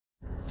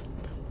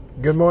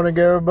Good morning,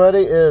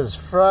 everybody. It's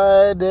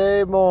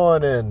Friday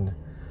morning.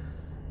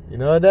 You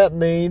know what that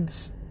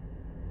means?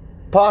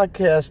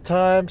 Podcast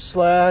time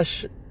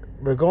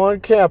 / we're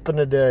going camping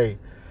today.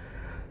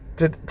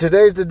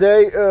 Today's the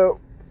day.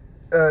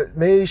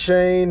 Me,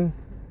 Shane,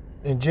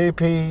 and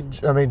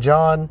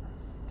John.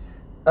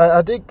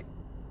 I think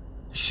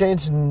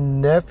Shane's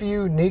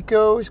nephew,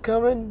 Nico, is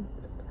coming.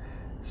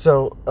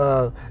 So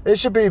it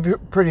should be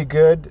pretty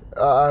good.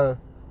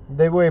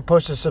 They already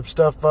posted some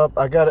stuff up.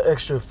 I got an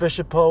extra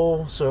fishing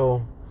pole,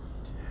 so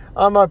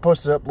I might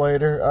post it up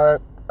later.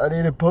 I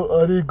need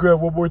to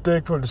grab one more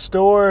thing from the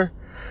store.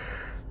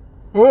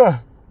 I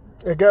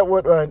got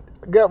what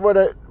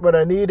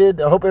I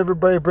needed. I hope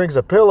everybody brings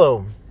a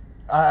pillow.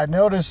 I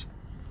noticed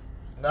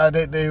you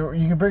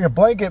can bring a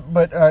blanket,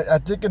 but I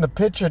think in the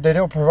picture they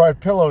don't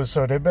provide pillows,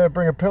 so they better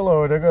bring a pillow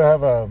or they're gonna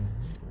have a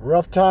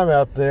rough time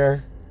out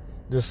there.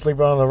 Just sleep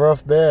on a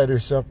rough bed or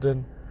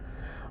something.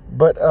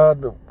 But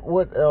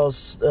what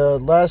else?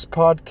 Last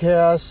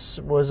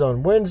podcast was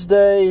on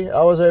Wednesday.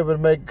 I was able to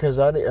make because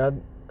I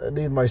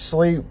need my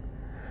sleep.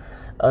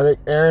 I think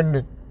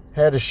Aaron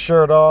had his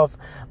shirt off.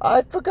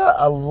 I forgot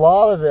a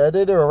lot of it. I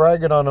did a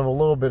ragging on him a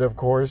little bit, of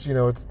course. You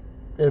know,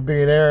 it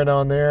being Aaron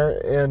on there,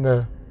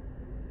 and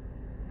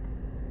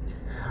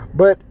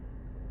but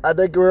I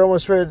think we're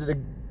almost ready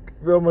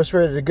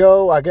to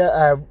go. I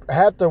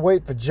have to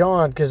wait for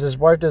John because his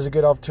wife doesn't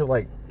get off till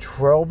like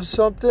 12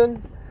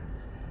 something.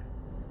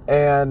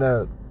 And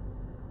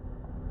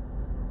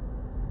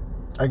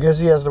I guess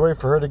he has to wait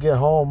for her to get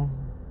home.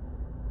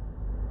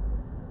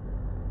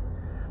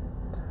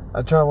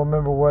 I'm trying to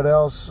remember what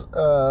else.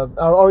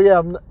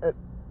 I'm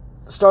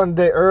starting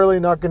the day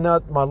early, knocking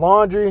out my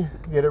laundry,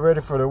 get it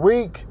ready for the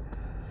week.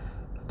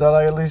 Thought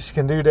I at least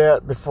can do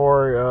that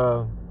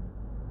before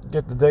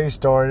get the day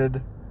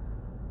started.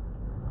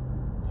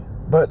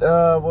 But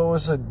what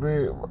was it?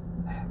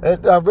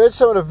 I read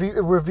some of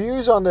the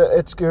reviews on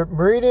it's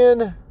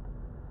Meridian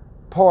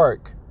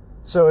Park,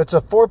 so it's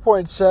a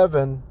 4.7,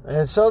 and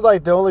it sounds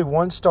like the only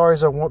 1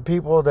 stars are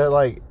people that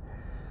like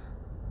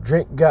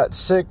got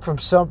sick from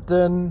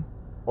something,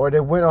 or they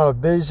went on a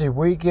busy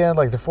weekend,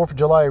 like the 4th of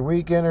July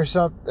weekend or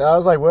something. I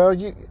was like, well,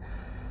 it's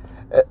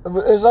like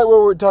what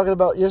we were talking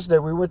about yesterday.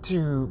 We went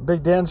to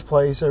Big Dan's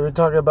place, and we were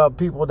talking about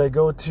people that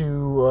go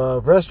to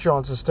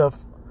restaurants and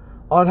stuff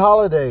on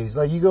holidays.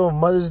 Like you go on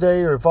Mother's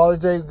Day or Father's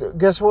Day,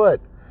 guess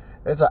what?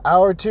 It's an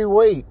hour or 2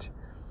 wait.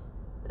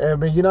 I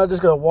mean, you're not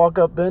just going to walk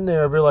up in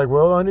there and be like,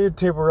 well, I need a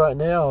table right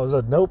now. I was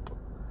like, nope.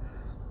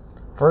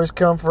 First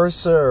come, first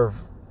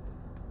serve.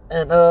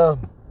 And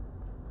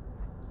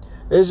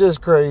it's just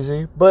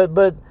crazy.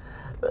 But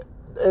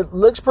it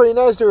looks pretty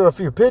nice. There are a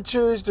few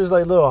pictures. There's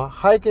like little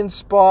hiking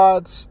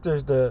spots.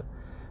 There's the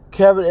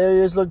cabin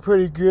areas look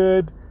pretty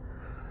good.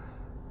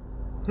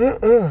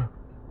 It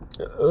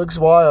looks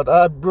wild.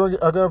 I'm going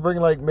to bring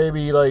like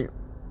maybe like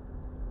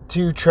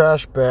 2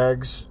 trash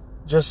bags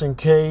just in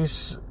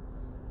case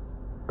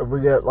we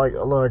got like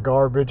a lot of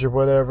garbage or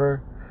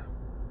whatever.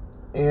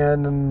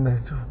 And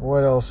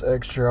what else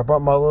extra? I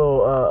brought my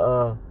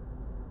little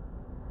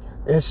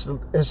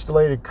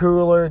installated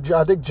cooler.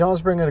 I think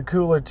John's bringing a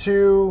cooler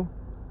too.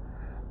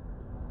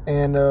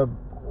 And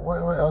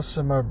what else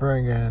am I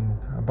bringing?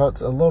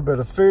 About a little bit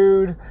of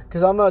food,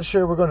 because I'm not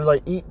sure we're going to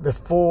like eat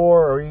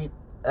before or eat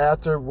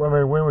after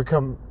when we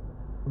come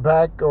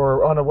back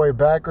or on the way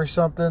back or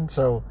something.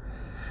 So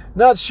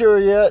not sure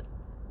yet.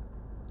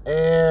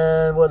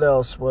 And what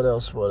else we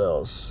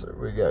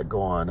got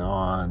going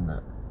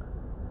on?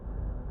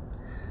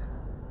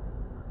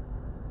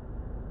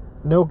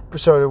 No,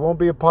 so there won't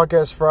be a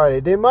podcast Friday.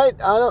 They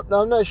might.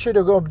 I'm not sure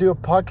they're going to do a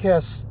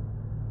podcast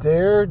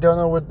there. Don't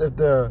know what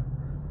the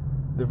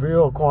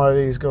real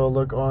quantity is going to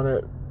look on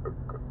it.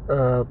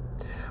 But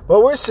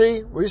we'll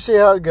see. We'll see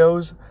how it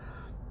goes.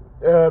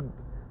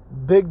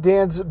 Big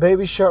Dan's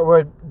baby shower.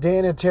 Where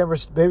Dan and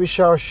Tamara's baby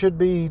shower should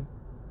be.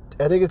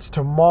 I think it's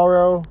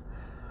tomorrow.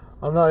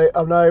 I'm not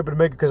able to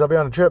make it because I'll be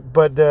on a trip.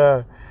 But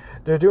they're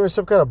doing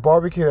some kind of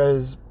barbecue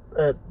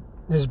at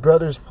his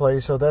brother's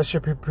place, so that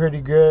should be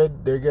pretty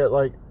good. They get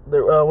like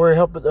we're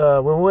helping.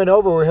 When we went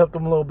over, we helped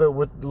them a little bit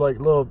with like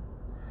little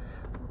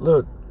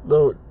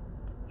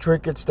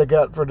trinkets they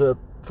got for the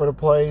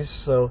place.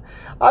 So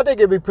I think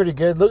it'd be pretty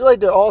good. Look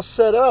like they're all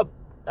set up.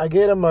 I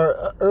gave them an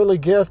early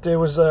gift. It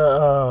was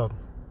a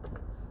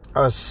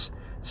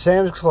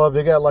Sam's Club.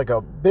 They got like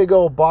a big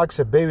old box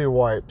of baby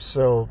wipes.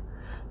 So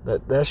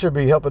that should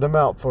be helping them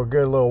out for a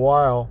good little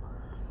while.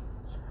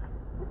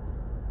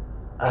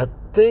 I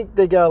think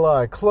they got a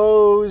lot of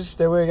clothes.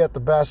 They already got the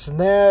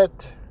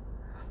bassinet.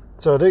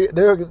 So they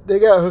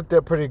got hooked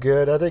up pretty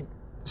good. I think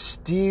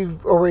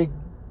Steve already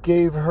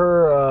gave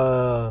her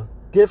a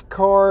gift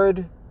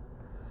card.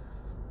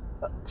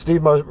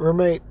 Steve, my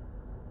roommate.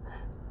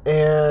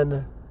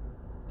 And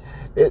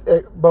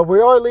but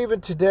we are leaving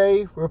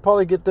today. We'll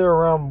probably get there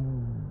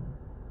around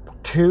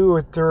 2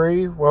 or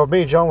 3. Well,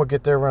 me and John would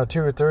get there around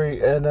 2 or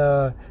 3.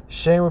 And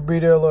Shane would be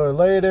there a little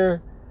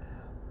later.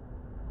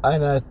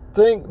 And I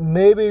think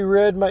maybe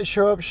Red might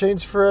show up,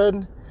 Shane's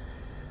friend.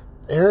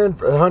 Aaron,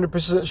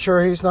 100%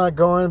 sure he's not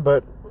going,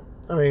 but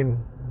I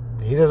mean,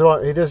 he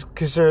does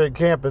consider it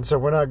camping, so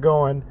we're not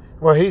going.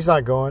 Well, he's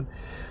not going.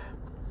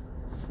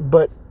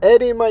 But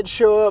Eddie might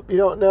show up. You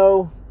don't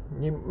know.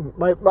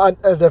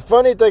 The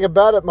funny thing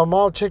about it, my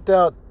mom checked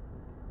out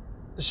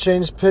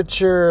Shane's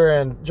picture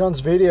and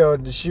John's video,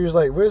 and she was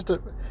like, "Where's the?"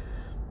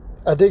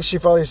 I think she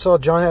finally saw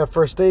John had a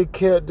first aid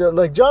kit.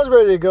 Like, John's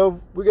ready to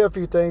go. We got a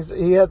few things.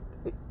 I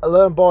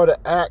let him borrow the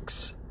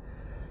axe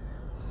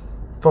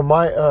from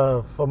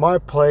my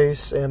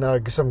place,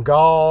 and some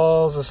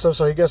gauze and stuff.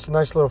 So he gets a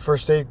nice little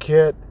first aid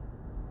kit.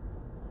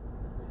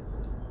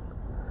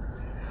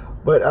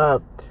 But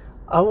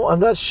I'm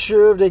not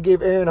sure if they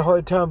gave Aaron a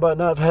hard time about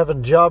not having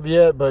a job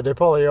yet, but they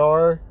probably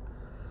are.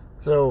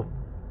 So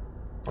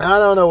I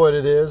don't know what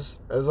it is.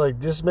 I was like,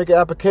 just make an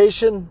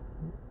application.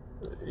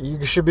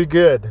 You should be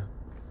good.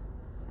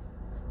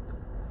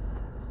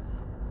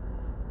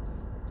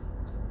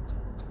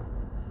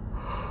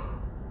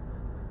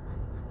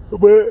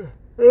 But,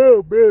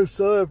 oh man,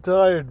 so I'm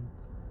tired.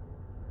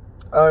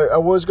 I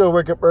was going to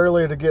wake up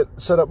early to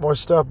set up more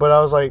stuff, but I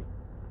was like,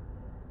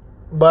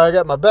 but I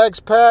got my bags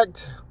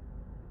packed.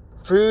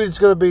 Food's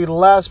going to be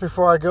last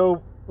before I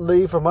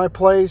leave from my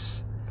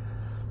place.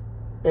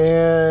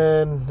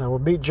 And I will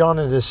meet John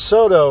in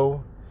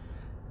DeSoto.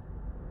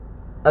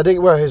 I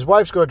think, well, his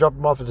wife's going to drop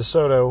him off at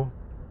DeSoto.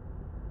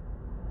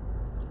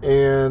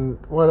 And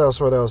what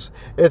else?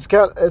 It's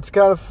kind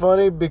of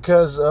funny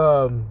because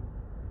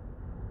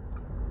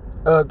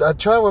I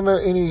try to remember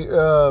any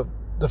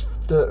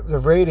the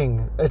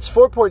rating. It's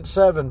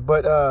 4.7,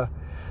 but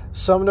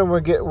some of them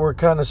were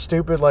kind of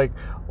stupid. Like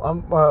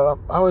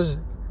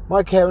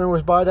my cabin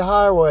was by the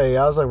highway.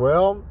 I was like,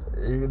 well,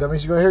 that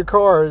means you're gonna hear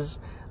cars.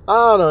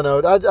 I don't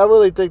know. I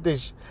really think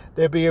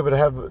they'd be able to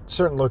have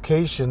certain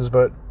locations,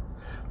 but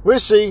we'll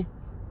see.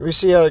 We'll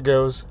see how it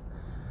goes.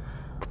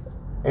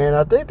 And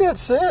I think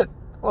that's it.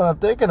 What I'm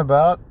thinking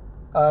about.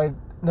 I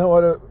know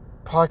what a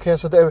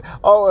podcast.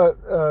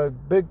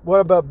 What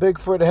about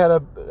Bigfoot? Had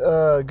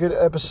a good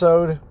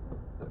episode.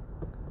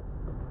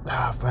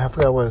 I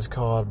forgot what it's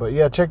called, but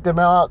yeah, check them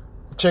out.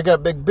 Check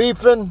out Big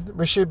Beefin'.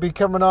 We should be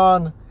coming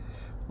on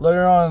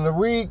later on in the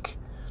week.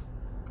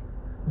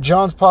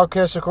 John's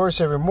podcast, of course,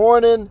 every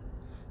morning.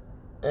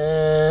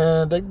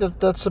 And I think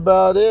that's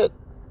about it.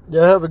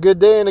 Y'all have a good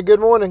day and a good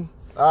morning.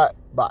 All right,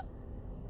 bye.